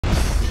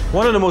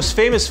One of the most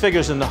famous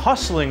figures in the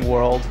hustling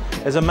world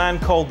is a man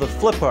called the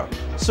Flipper,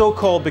 so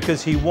called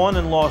because he won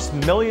and lost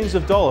millions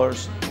of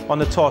dollars on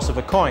the toss of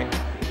a coin.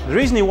 The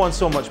reason he won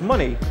so much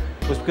money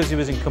was because he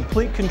was in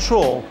complete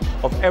control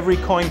of every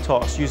coin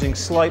toss using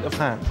sleight of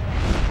hand.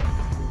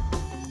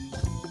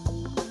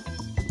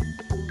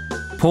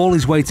 Paul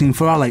is waiting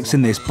for Alex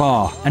in this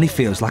bar and he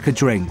feels like a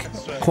drink.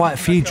 Quite a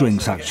few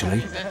drinks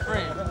actually.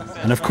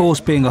 And of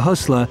course, being a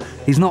hustler,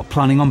 he's not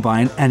planning on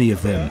buying any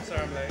of them.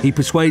 He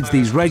persuades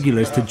these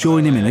regulars to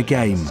join him in a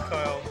game.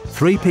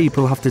 3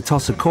 people have to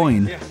toss a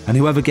coin and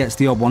whoever gets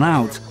the odd one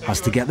out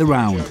has to get the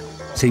round.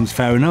 Seems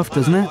fair enough,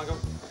 doesn't it?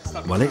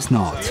 Well, it's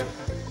not.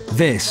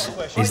 This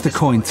is the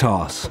coin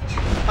toss.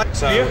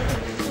 So, here?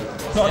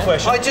 Not a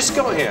question. I just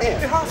got here.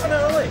 You're half an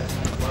hour late.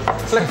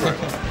 Flipper.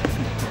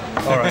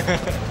 All right.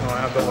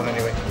 I've got one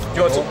anyway. Do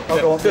you want to? I'll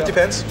go on. 50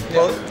 pence? Yeah.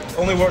 Well, it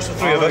only works for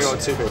 3 of us. Got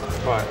 2 people.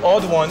 Right.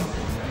 Odd one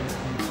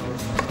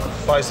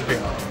buys the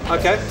beer.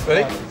 Okay.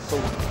 Ready?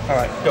 All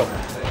right, go.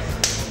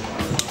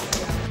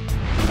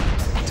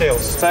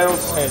 Tails.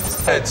 Tails.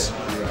 Heads. Heads.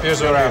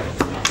 Beers are around.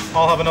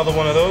 I'll have another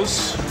one of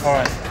those. All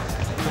right.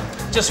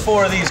 Just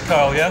 4 of these,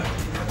 Carl, yeah?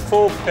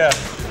 4? Yeah.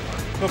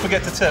 Don't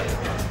forget to tip.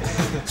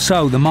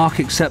 So the Mark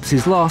accepts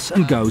his loss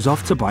and goes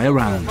off to buy a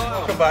round.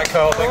 Come back,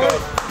 Carl. Thank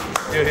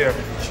God you're here.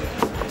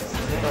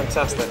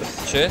 Fantastic.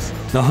 Cheers.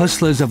 The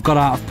hustlers have got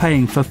out of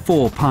paying for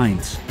 4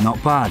 pints.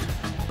 Not bad,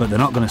 but they're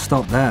not going to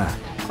stop there.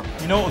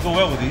 You know what will go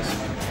well with these?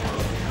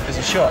 Is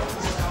a shot.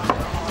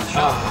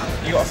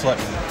 You got a flip.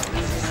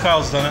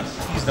 Kyle's done it.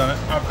 He's done it.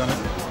 I've done it.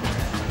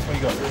 What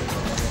you got?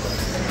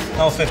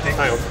 L50.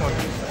 Hang on.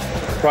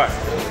 Right.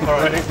 All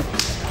right. Ready?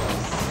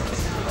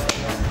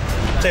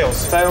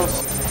 Tails.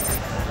 Tails.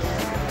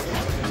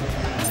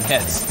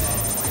 Heads.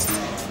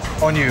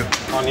 On you.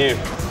 On you.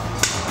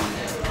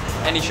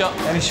 Any shot?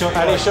 Any shot.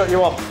 Any shot you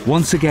want.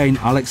 Once again,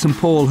 Alex and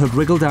Paul have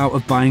wriggled out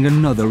of buying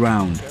another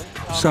round.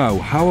 So,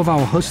 how have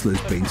our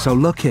hustlers been so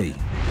lucky?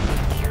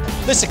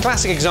 This is a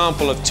classic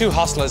example of 2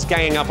 hustlers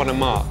ganging up on a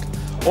mark.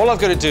 All I've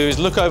got to do is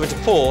look over to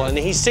Paul and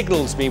he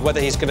signals me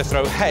whether he's going to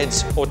throw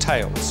heads or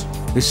tails.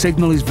 The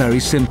signal is very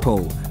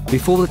simple.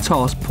 Before the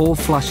toss, Paul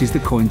flashes the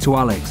coin to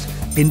Alex,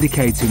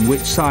 indicating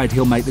which side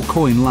he'll make the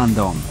coin land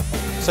on.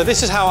 So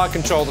this is how I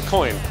control the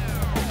coin.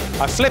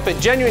 I flip it,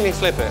 genuinely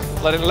flip it,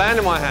 let it land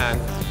in my hand,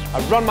 I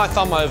run my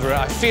thumb over it,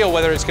 I feel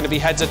whether it's going to be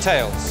heads or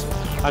tails.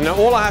 And then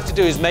all I have to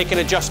do is make an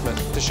adjustment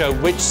to show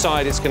which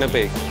side it's going to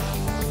be.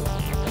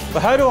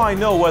 But how do I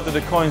know whether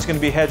the coin's going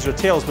to be heads or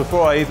tails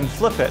before I even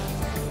flip it?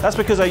 That's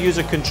because I use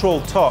a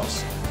controlled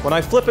toss. When I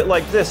flip it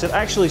like this, it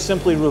actually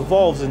simply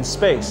revolves in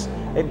space.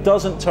 It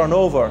doesn't turn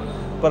over,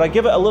 but I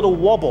give it a little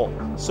wobble,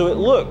 so it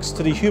looks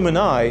to the human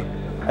eye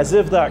as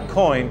if that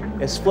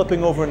coin is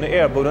flipping over in the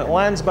air, but when it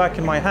lands back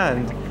in my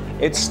hand,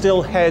 it's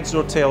still heads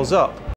or tails up.